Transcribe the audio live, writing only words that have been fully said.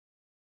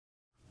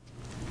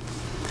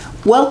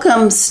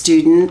Welcome,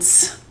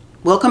 students.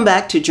 Welcome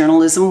back to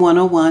Journalism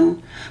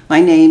 101. My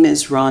name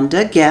is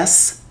Rhonda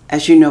Guess,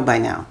 as you know by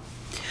now.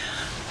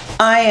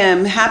 I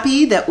am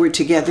happy that we're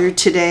together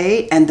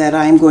today and that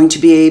I'm going to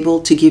be able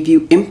to give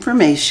you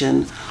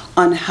information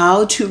on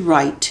how to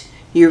write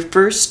your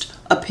first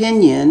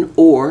opinion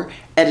or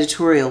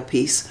editorial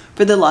piece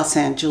for the Los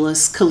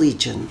Angeles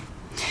Collegian.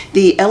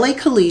 The LA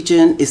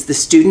Collegian is the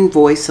student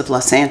voice of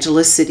Los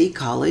Angeles City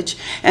College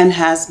and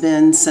has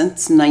been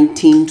since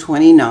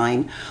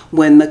 1929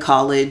 when the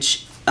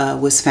college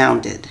was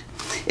founded.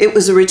 It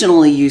was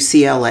originally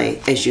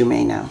UCLA, as you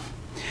may know.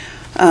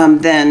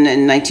 Then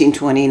in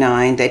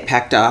 1929 they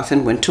packed off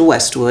and went to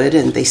Westwood,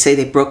 and they say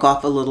they broke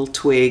off a little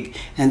twig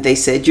and they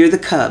said, "You're the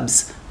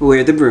Cubs,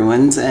 we're the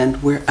Bruins,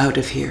 and we're out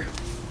of here."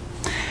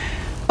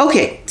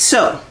 Okay,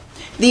 so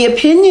the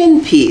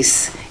opinion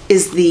piece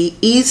is the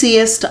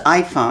easiest,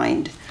 I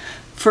find,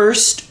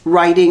 first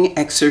writing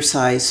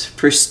exercise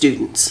for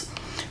students.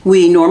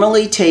 We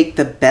normally take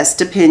the best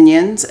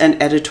opinions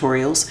and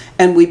editorials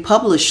and we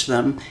publish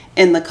them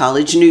in the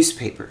college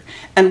newspaper.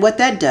 And what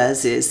that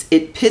does is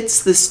it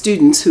pits the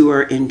students who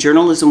are in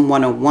Journalism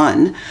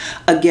 101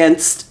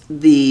 against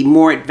the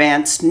more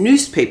advanced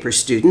newspaper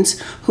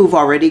students who've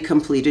already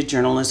completed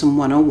Journalism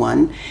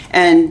 101,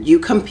 and you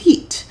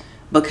compete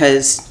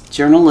because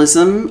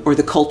journalism, or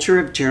the culture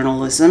of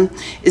journalism,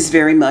 is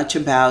very much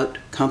about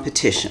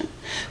competition.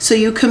 So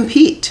you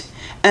compete,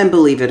 and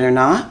believe it or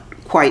not,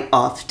 quite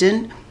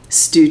often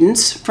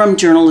students from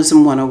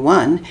Journalism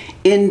 101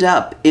 end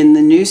up in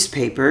the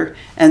newspaper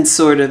and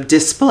sort of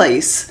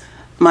displace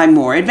my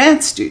more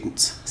advanced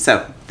students.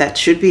 So that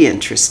should be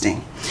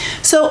interesting.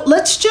 So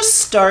let's just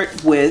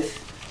start with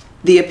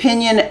the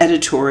opinion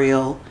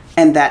editorial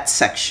and that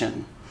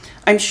section.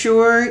 I'm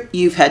sure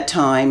you've had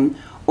time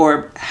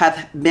or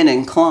have been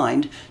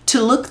inclined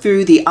to look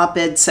through the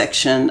op-ed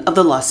section of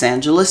the Los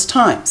Angeles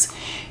Times.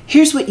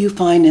 Here's what you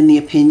find in the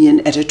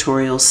opinion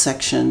editorial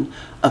section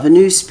of a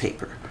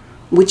newspaper,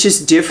 which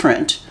is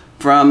different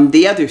from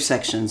the other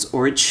sections,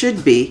 or it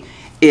should be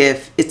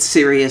if it's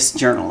serious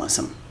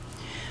journalism.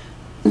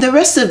 The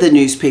rest of the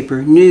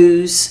newspaper,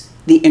 news,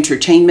 the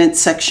entertainment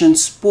section,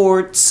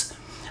 sports,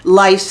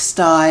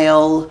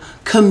 lifestyle,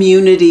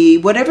 community,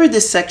 whatever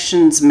the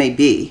sections may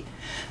be,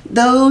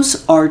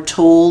 those are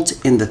told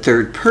in the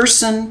third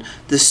person.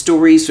 The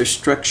stories are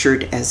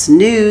structured as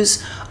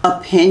news.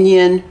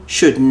 Opinion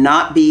should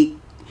not be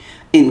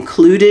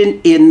included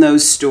in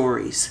those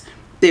stories.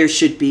 There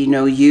should be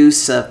no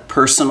use of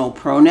personal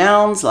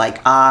pronouns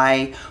like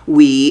I,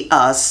 we,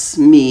 us,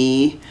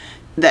 me.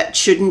 That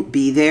shouldn't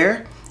be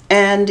there.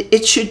 And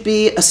it should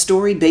be a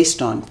story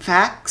based on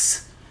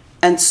facts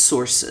and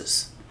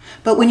sources.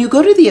 But when you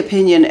go to the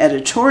opinion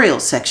editorial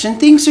section,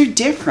 things are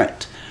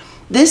different.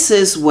 This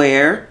is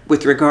where,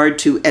 with regard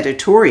to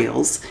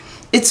editorials,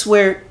 it's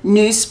where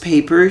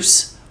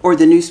newspapers or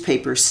the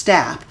newspaper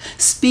staff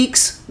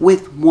speaks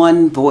with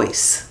one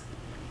voice.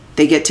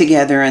 They get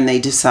together and they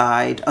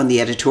decide on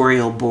the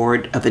editorial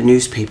board of a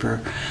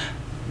newspaper,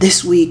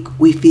 this week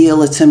we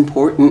feel it's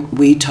important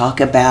we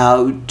talk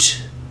about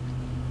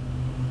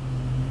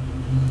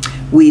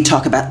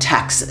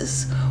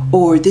taxes,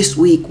 or this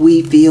week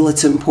we feel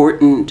it's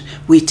important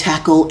we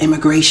tackle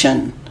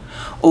immigration,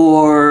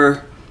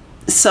 or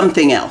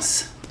something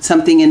else,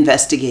 something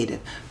investigative,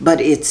 but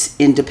it's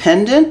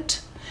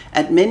independent.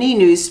 At many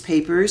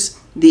newspapers,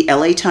 the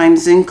LA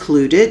Times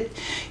included,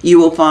 you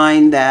will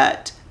find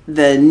that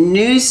the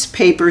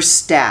newspaper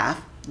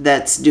staff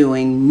that's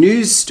doing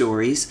news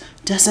stories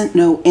doesn't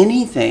know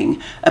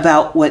anything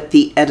about what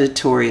the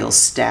editorial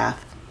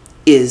staff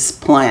is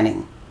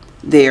planning.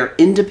 They're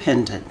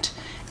independent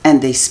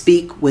and they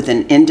speak with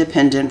an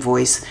independent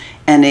voice,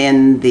 and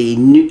in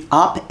the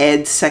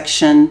op-ed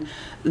section,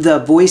 the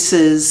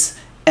voices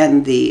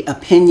and the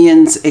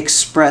opinions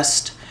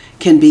expressed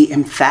can be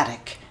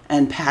emphatic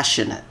and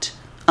passionate,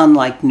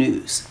 unlike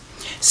news.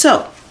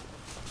 So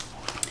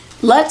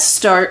let's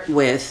start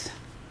with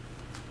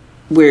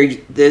where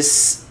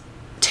this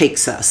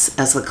takes us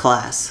as a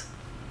class.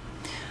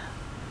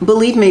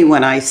 Believe me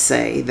when I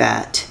say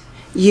that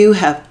you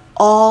have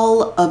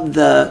all of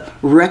the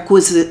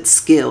requisite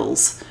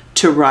skills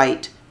to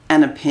write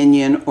an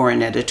opinion or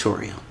an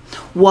editorial.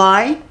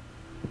 Why?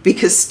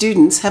 Because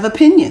students have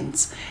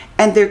opinions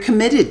and they're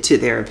committed to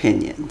their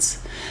opinions.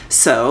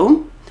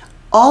 So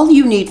all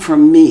you need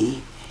from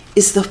me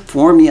is the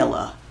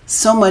formula.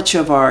 So much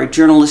of our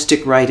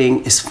journalistic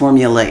writing is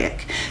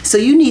formulaic. So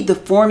you need the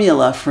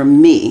formula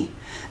from me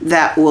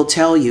that will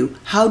tell you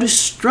how to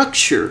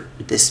structure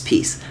this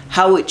piece,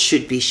 how it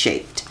should be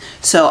shaped.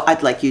 So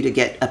I'd like you to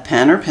get a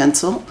pen or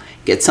pencil,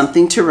 get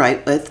something to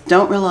write with.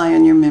 Don't rely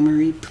on your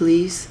memory,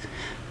 please.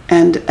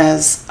 And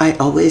as I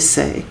always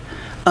say,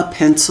 a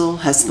pencil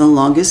has the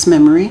longest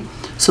memory.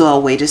 So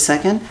I'll wait a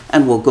second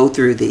and we'll go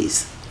through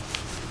these.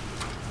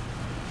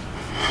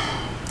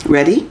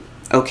 Ready?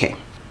 Okay.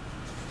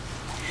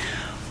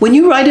 When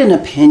you write an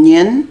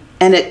opinion,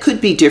 and it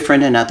could be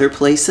different in other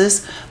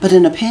places, but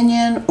an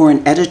opinion or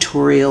an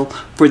editorial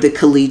for the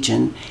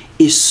Collegian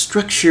is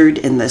structured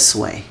in this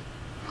way.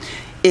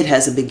 It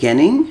has a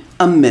beginning,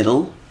 a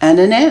middle, and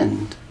an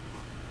end.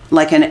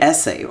 Like an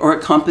essay or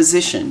a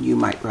composition you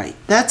might write.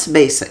 That's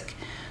basic.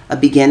 A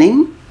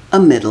beginning, a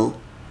middle,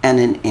 and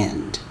an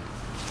end.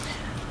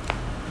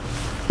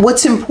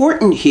 What's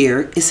important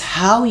here is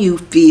how you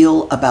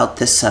feel about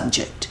the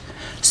subject.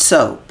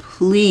 So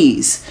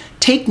please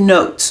take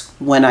notes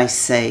when I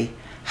say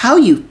how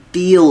you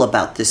feel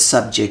about this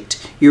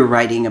subject you're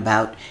writing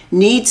about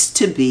needs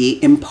to be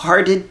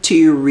imparted to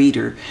your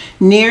reader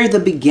near the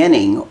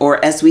beginning,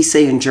 or as we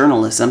say in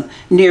journalism,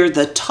 near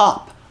the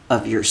top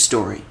of your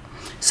story.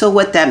 So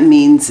what that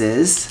means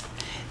is,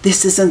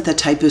 this isn't the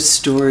type of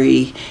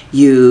story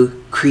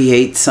you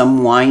create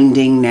some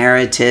winding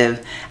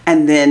narrative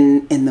and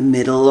then in the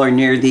middle or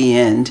near the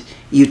end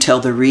you tell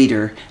the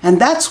reader, and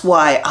that's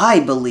why I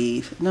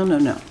believe,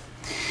 no.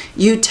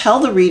 You tell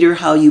the reader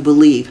how you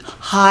believe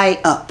high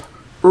up,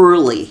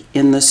 early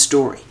in the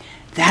story.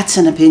 That's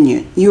an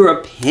opinion. You're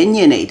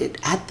opinionated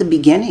at the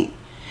beginning.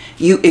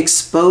 You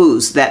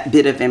expose that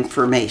bit of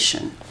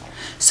information.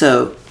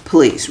 So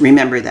please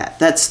remember that.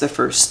 That's the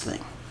first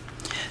thing.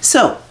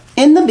 So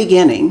in the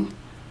beginning,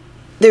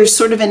 there's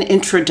sort of an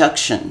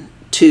introduction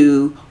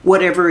to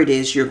whatever it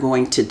is you're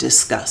going to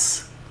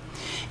discuss.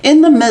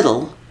 In the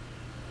middle,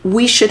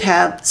 we should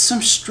have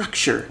some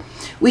structure.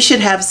 We should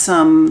have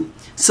some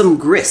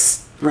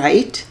grist,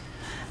 right?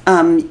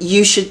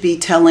 You should be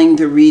telling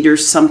the reader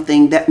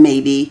something that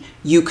maybe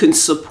you can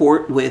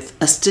support with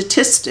a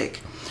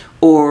statistic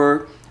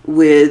or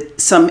with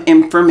some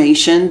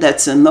information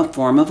that's in the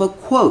form of a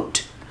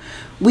quote.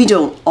 We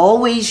don't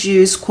always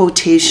use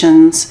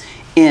quotations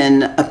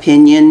in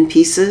opinion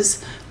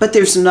pieces, but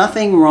there's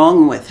nothing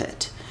wrong with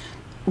it.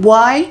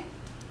 Why?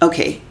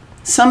 Okay,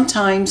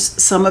 sometimes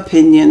some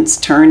opinions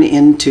turn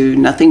into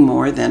nothing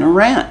more than a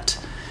rant.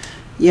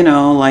 You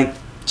know, like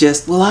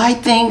just, well, I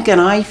think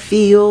and I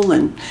feel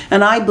and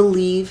I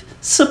believe.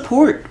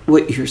 Support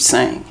what you're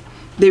saying.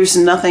 There's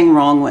nothing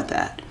wrong with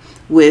that.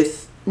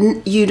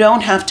 You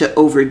don't have to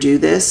overdo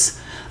this.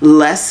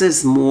 Less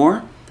is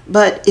more,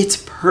 but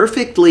it's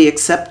perfectly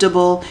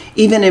acceptable,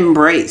 even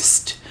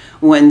embraced,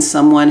 when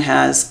someone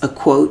has a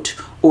quote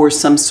or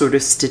some sort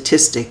of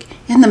statistic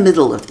in the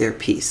middle of their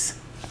piece.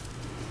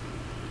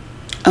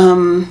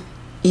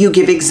 You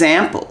give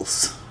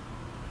examples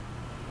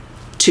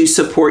to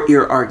support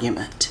your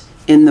argument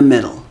in the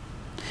middle.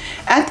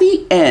 At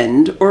the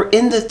end, or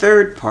in the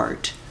third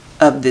part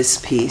of this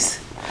piece,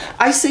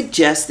 I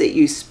suggest that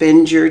you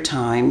spend your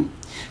time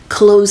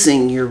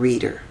closing your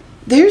reader.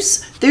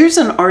 There's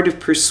an art of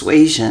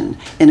persuasion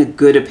in a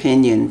good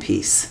opinion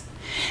piece.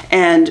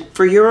 And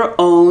for your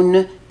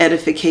own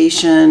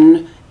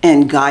edification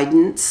and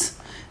guidance,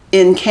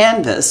 within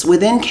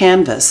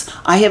Canvas,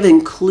 I have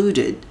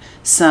included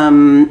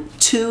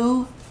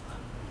two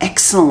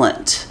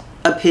excellent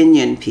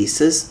opinion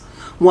pieces.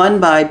 One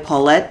by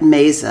Paulette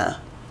Meza,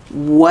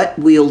 What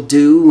We'll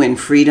Do When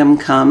Freedom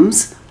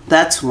Comes.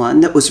 That's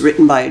one that was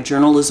written by a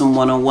Journalism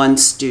 101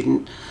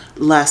 student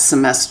last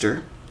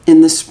semester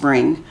in the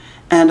spring.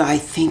 And I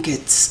think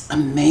it's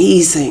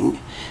amazing.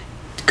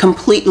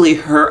 Completely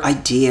her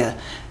idea.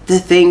 The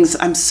things,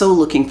 I'm so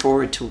looking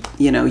forward to,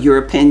 your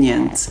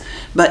opinions.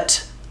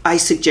 But I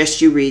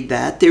suggest you read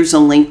that. There's a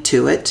link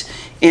to it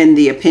in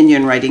the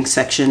opinion writing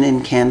section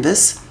in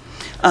Canvas.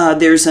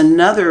 There's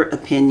another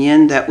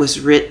opinion that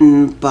was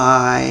written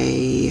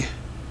by,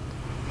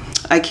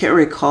 I can't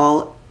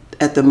recall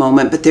at the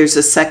moment, but there's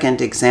a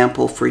second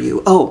example for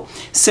you. Oh,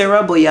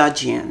 Sarah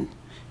Boyajian.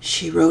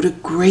 She wrote a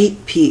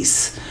great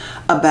piece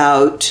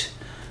about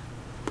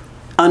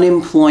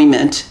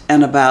unemployment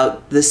and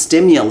about the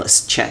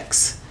stimulus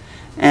checks.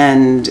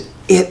 And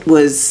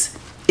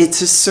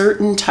it's a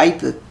certain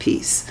type of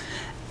piece.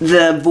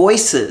 The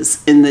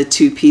voices in the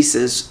two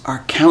pieces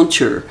are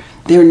counter.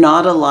 They're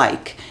not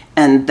alike.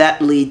 And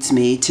that leads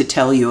me to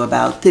tell you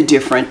about the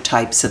different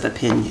types of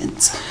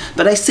opinions.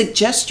 But I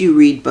suggest you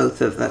read both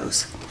of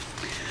those.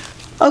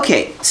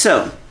 Okay,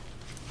 so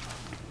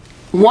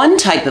one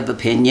type of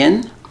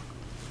opinion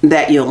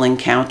that you'll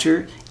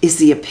encounter is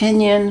the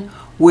opinion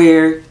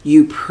where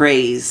you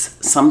praise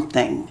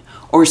something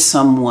or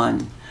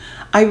someone.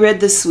 I read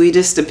the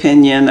sweetest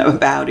opinion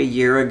about a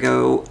year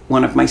ago,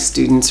 one of my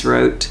students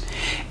wrote.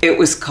 It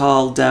was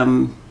called,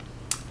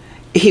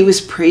 he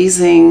was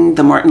praising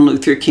the Martin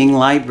Luther King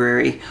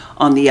Library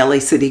on the LA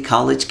City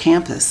College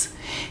campus.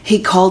 He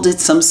called it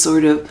some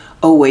sort of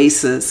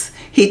oasis.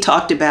 He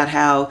talked about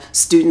how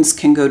students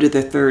can go to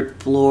the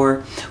third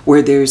floor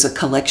where there's a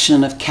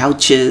collection of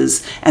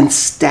couches and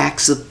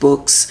stacks of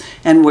books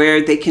and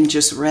where they can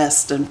just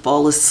rest and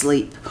fall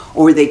asleep,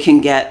 or they can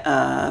get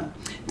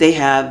they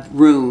have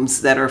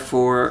rooms that are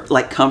for,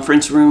 like,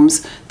 conference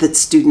rooms that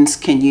students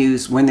can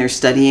use when they're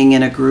studying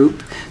in a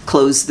group,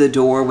 close the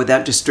door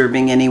without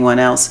disturbing anyone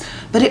else.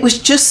 But it was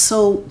just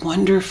so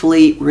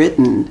wonderfully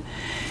written.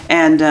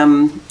 And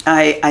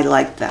I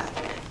liked that.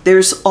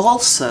 There's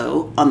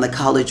also, on the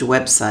college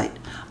website,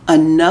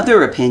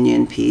 another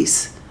opinion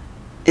piece.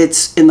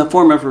 It's in the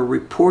form of a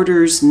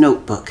reporter's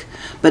notebook,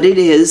 but it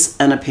is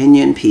an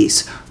opinion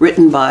piece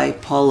written by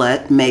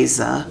Paulette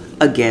Meza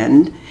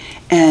again.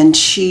 and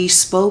she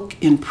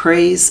spoke in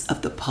praise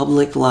of the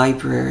public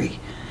library.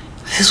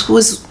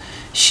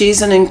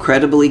 She's an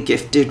incredibly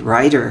gifted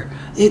writer.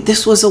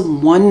 This was a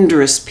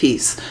wondrous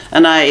piece,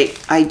 and I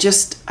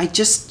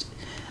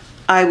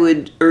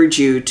would urge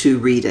you to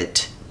read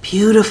it.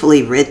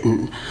 Beautifully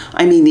written.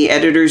 I mean, the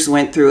editors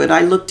went through it.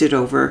 I looked it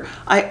over.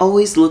 I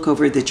always look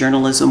over the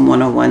Journalism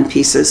 101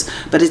 pieces,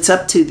 but it's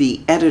up to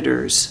the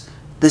editors,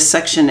 the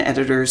section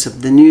editors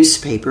of the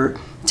newspaper,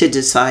 to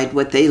decide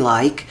what they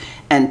like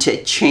and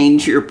to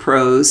change your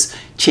prose,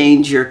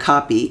 change your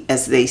copy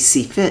as they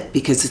see fit,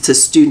 because it's a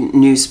student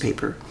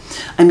newspaper.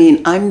 I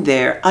mean, I'm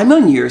there. I'm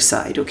on your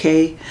side,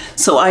 okay?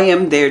 So I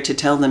am there to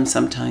tell them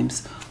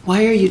sometimes,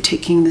 why are you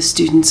taking the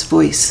student's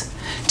voice?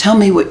 Tell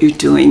me what you're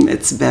doing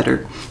that's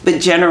better.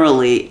 But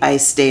generally, I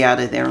stay out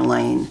of their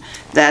lane.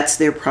 That's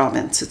their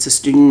province. It's a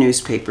student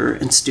newspaper,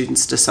 and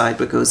students decide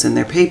what goes in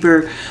their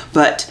paper.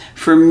 But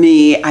for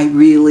me, I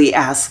really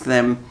ask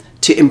them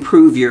to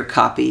improve your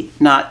copy,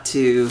 not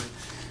to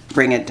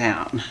bring it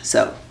down.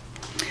 So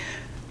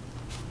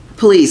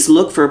please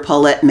look for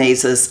Paulette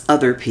Meza's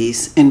other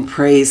piece, In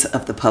Praise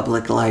of the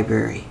Public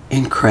Library.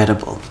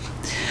 Incredible.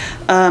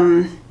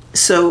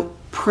 So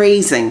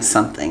praising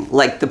something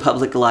like the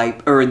public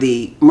library or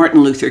the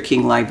Martin Luther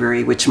King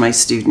Library, which my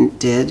student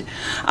did.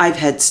 I've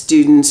had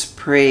students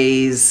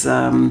praise,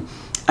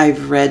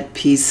 I've read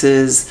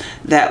pieces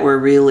that were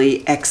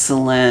really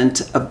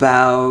excellent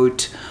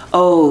about,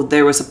 oh,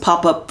 there was a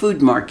pop-up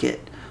food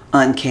market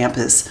on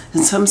campus,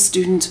 and some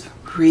students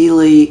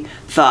really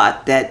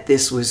thought that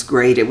this was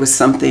great. It was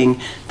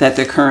something that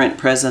the current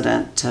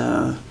president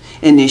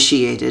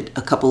initiated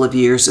a couple of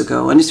years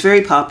ago, and it's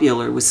very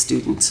popular with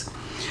students.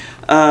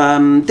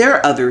 There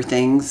are other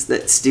things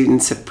that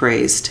students have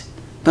praised,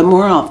 but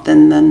more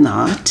often than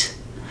not,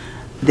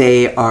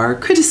 they are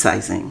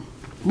criticizing.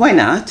 Why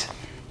not?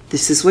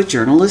 This is what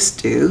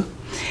journalists do.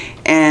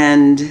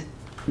 And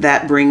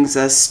that brings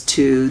us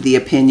to the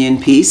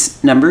opinion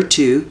piece, number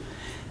 2,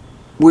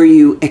 where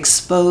you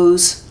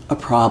expose a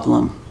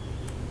problem.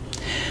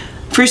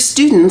 For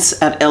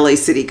students at LA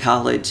City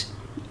College,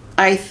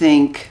 I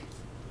think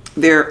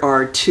there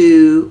are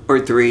 2 or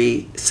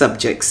 3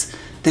 subjects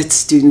that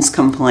students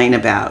complain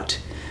about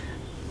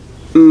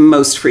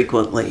most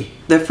frequently.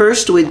 The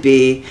first would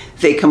be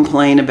they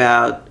complain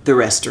about the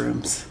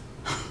restrooms.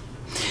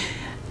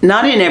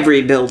 Not in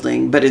every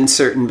building, but in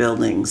certain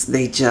buildings,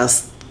 they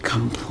just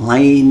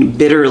complain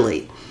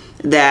bitterly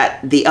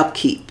that the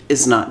upkeep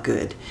is not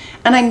good.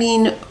 And I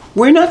mean,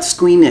 we're not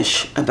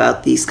squeamish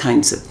about these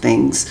kinds of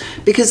things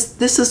because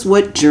this is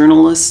what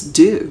journalists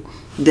do.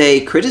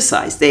 They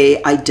criticize,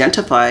 they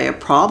identify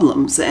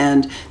problems,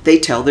 and they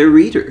tell their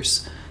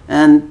readers.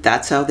 And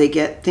that's how they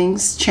get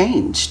things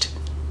changed,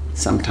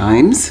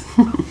 sometimes.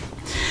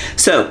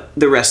 So,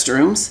 the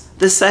restrooms.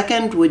 The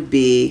second would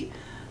be,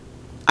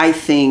 I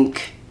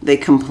think they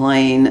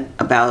complain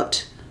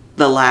about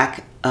the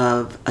lack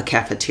of a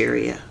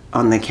cafeteria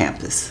on the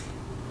campus.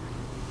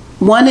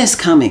 One is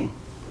coming.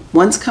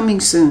 One's coming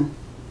soon.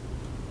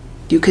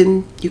 You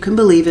can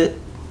believe it.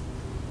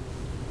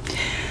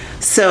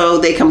 So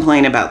they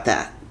complain about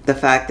that, the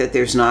fact that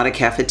there's not a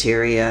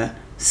cafeteria.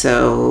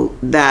 So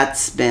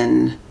that's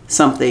been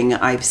something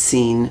I've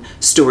seen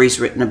stories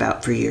written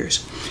about for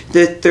years.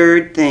 The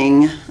third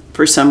thing,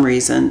 for some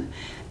reason,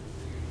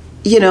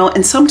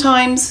 and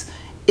sometimes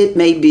it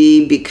may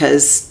be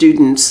because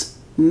students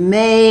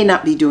may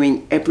not be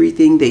doing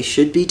everything they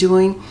should be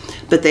doing,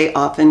 but they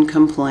often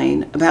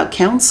complain about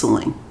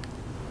counseling.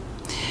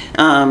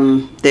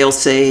 They'll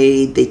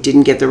say they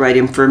didn't get the right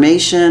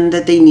information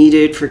that they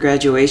needed for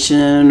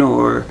graduation,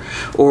 or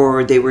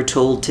they were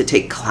told to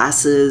take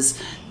classes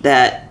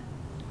that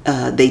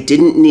they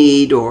didn't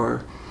need,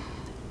 or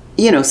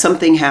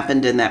something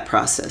happened in that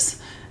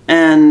process.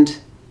 And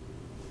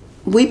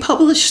we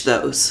publish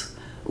those.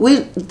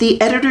 The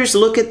editors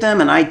look at them,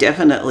 and I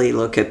definitely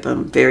look at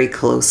them very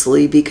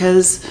closely,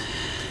 because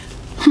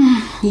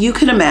you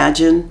can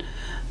imagine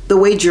the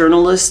way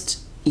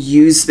journalists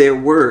use their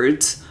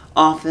words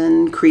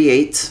often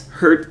creates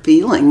hurt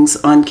feelings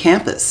on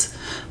campus.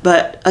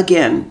 But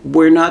again,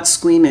 we're not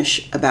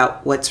squeamish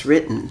about what's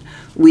written.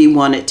 We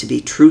want it to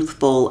be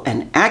truthful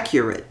and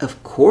accurate,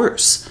 of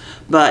course,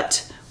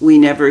 but we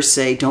never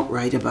say, don't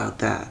write about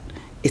that.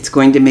 It's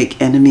going to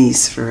make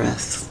enemies for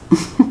us.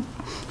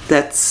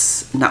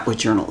 That's not what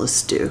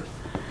journalists do.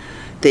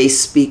 They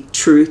speak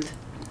truth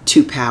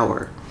to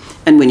power.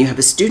 And when you have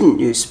a student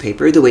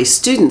newspaper, the way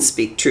students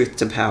speak truth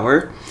to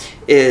power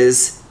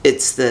is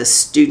it's the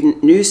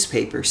student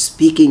newspaper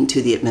speaking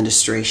to the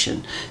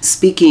administration,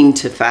 speaking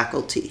to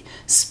faculty,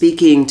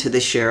 speaking to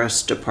the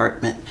sheriff's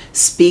department,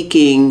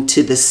 speaking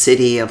to the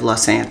city of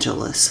Los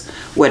Angeles,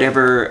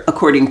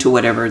 according to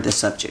whatever the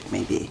subject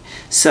may be.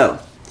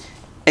 So,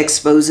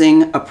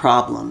 exposing a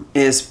problem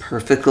is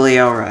perfectly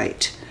all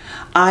right.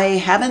 I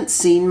haven't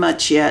seen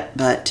much yet,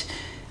 but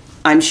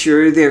I'm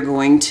sure there are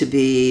going to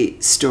be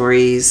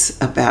stories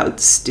about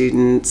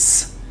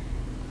students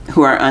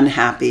who are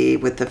unhappy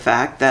with the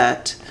fact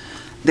that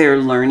their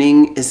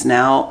learning is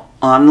now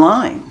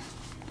online.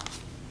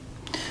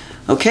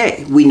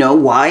 Okay, we know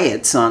why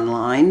it's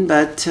online,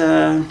 but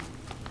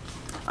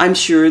I'm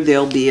sure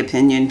there'll be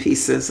opinion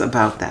pieces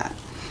about that.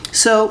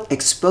 So,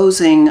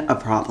 exposing a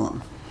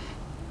problem.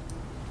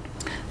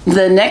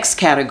 The next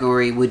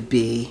category would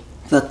be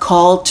the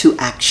call to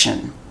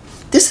action.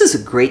 This is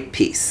a great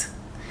piece.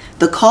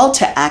 The call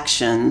to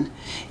action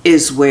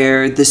is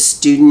where the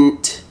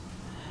student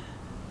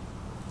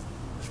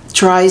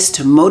tries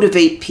to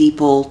motivate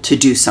people to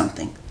do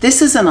something.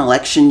 This is an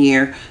election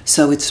year,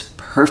 so it's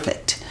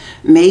perfect.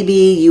 Maybe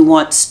you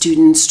want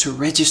students to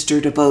register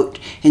to vote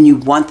and you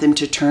want them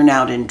to turn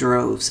out in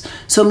droves.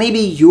 So maybe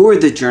you're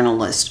the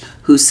journalist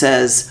who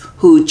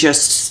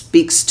just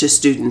speaks to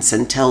students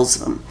and tells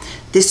them,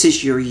 this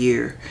is your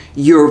year,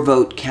 your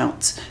vote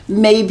counts.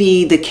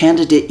 Maybe the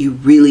candidate you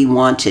really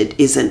wanted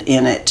isn't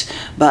in it,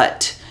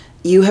 but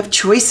you have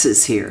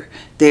choices here.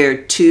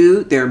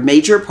 They're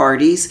major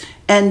parties,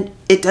 and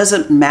it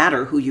doesn't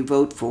matter who you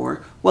vote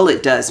for. Well,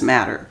 it does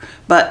matter,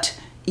 but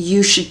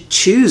you should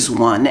choose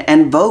one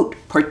and vote,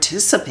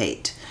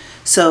 participate.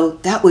 So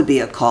that would be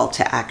a call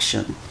to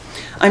action.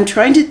 I'm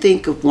trying to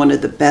think of one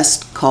of the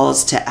best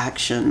calls to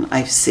action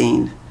I've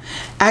seen.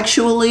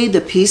 Actually,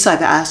 the piece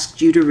I've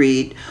asked you to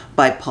read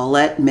by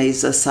Paulette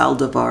Meza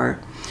Saldivar,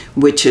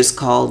 which is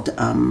called,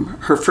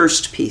 her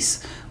first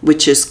piece,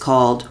 which is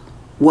called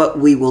What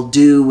We Will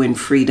Do When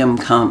Freedom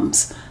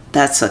Comes.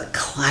 That's a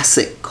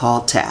classic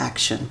call to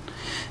action,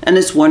 and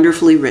it's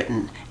wonderfully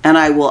written. And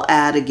I will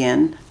add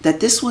again that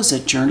this was a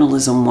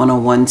Journalism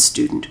 101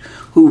 student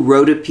who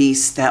wrote a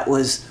piece that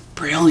was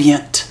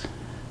brilliant,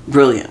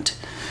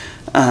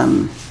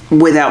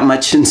 without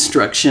much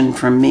instruction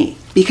from me,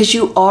 because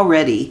you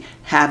already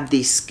have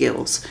these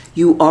skills.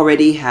 You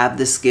already have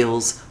the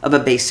skills of a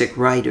basic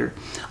writer.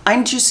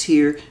 I'm just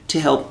here to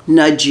help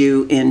nudge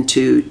you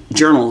into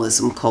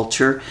journalism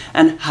culture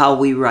and how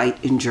we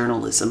write in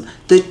journalism,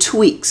 the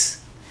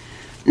tweaks.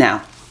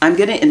 Now, I'm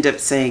going to end up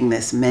saying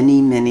this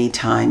many, many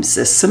times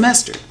this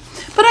semester,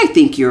 but I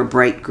think you're a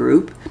bright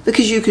group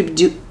because you could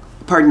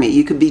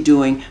be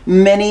doing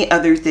many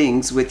other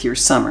things with your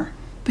summer,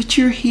 but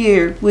you're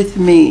here with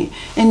me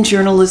in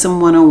Journalism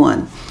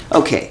 101.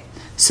 Okay,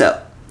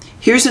 so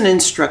here's an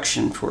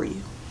instruction for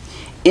you.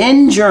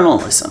 In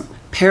journalism,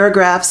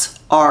 paragraphs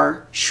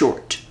are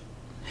short.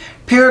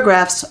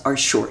 Paragraphs are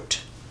short.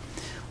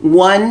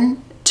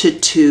 1 to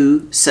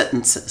 2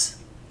 sentences.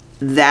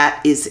 That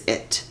is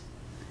it.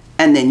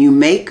 And then you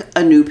make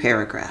a new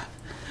paragraph.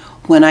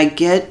 When I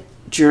get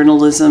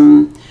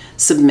journalism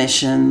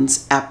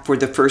submissions for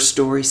the first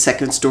story,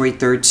 second story,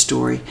 third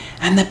story,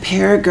 and the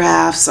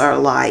paragraphs are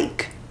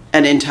like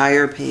an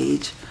entire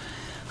page,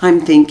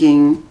 I'm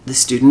thinking the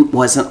student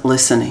wasn't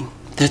listening.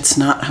 That's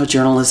not how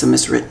journalism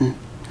is written.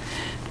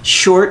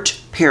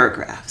 Short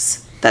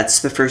paragraphs. That's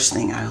the first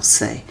thing I'll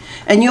say.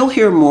 And you'll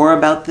hear more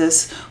about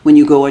this when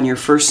you go on your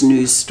first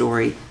news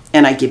story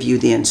and I give you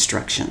the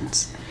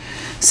instructions.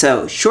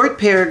 So, short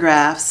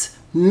paragraphs,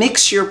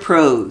 mix your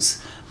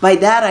prose. By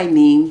that I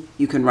mean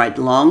you can write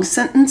long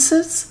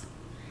sentences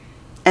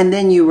and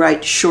then you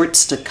write short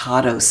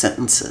staccato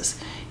sentences.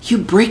 You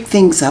break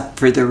things up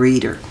for the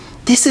reader.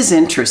 This is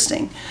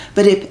interesting,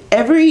 but if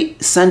every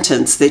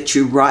sentence that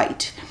you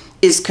write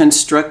is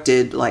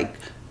constructed like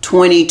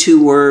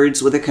 22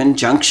 words with a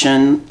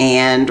conjunction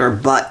and or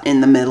but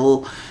in the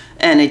middle,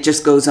 and it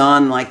just goes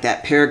on like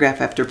that paragraph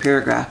after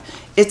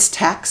paragraph, it's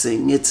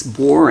taxing, it's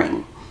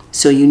boring.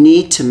 So you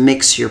need to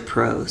mix your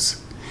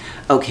prose.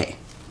 Okay,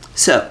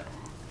 so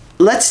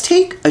let's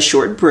take a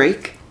short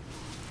break.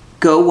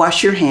 Go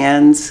wash your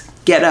hands,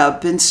 get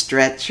up and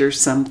stretch or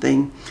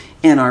something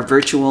in our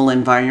virtual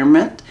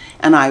environment,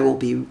 and I will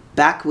be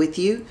back with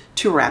you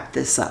to wrap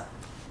this up.